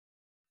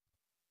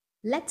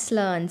Let's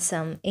learn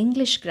some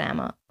English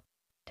grammar.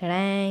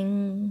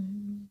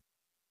 Ta-dang!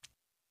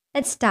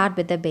 Let's start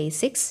with the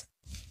basics.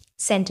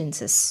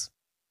 Sentences.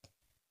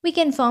 We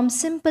can form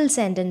simple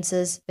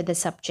sentences with a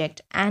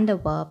subject and a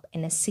verb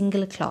in a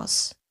single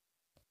clause.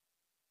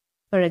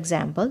 For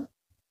example,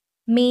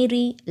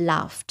 Mary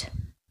laughed.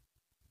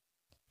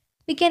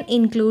 We can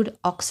include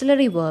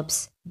auxiliary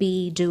verbs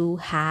be, do,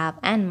 have,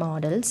 and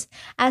modals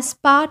as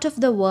part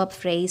of the verb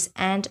phrase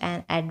and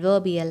an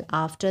adverbial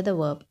after the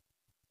verb.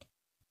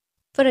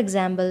 For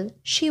example,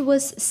 she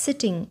was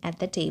sitting at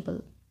the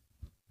table.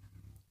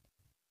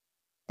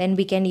 Then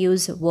we can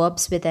use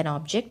verbs with an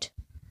object.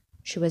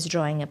 She was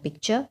drawing a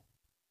picture.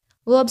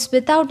 Verbs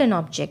without an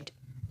object.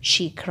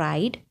 She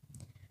cried.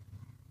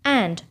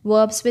 And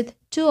verbs with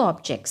two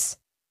objects.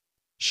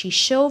 She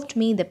showed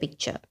me the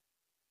picture.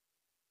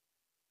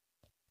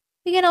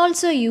 We can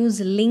also use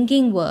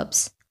linking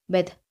verbs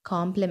with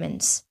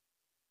complements.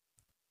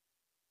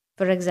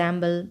 For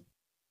example,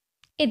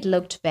 it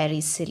looked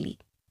very silly.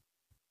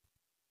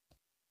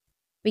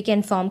 We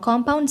can form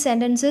compound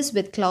sentences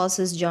with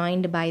clauses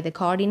joined by the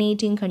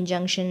coordinating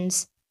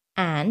conjunctions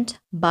and,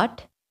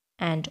 but,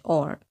 and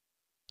or.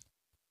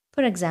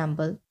 For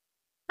example,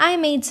 I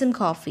made some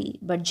coffee,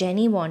 but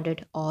Jenny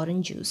wanted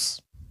orange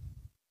juice.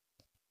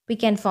 We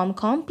can form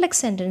complex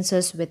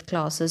sentences with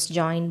clauses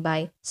joined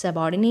by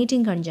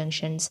subordinating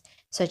conjunctions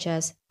such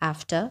as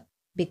after,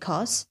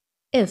 because,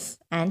 if,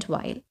 and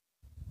while.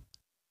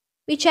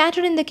 We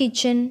chatted in the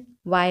kitchen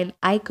while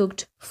I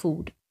cooked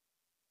food.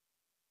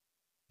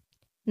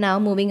 Now,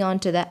 moving on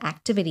to the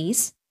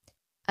activities.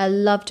 I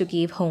love to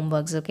give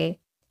homeworks, okay?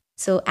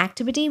 So,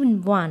 activity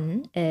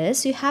one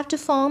is you have to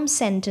form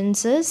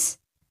sentences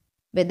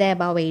with the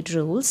above 8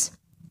 rules.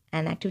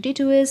 And activity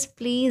 2 is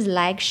please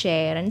like,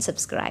 share, and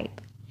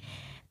subscribe.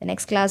 The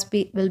next class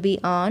will be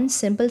on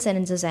simple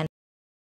sentences and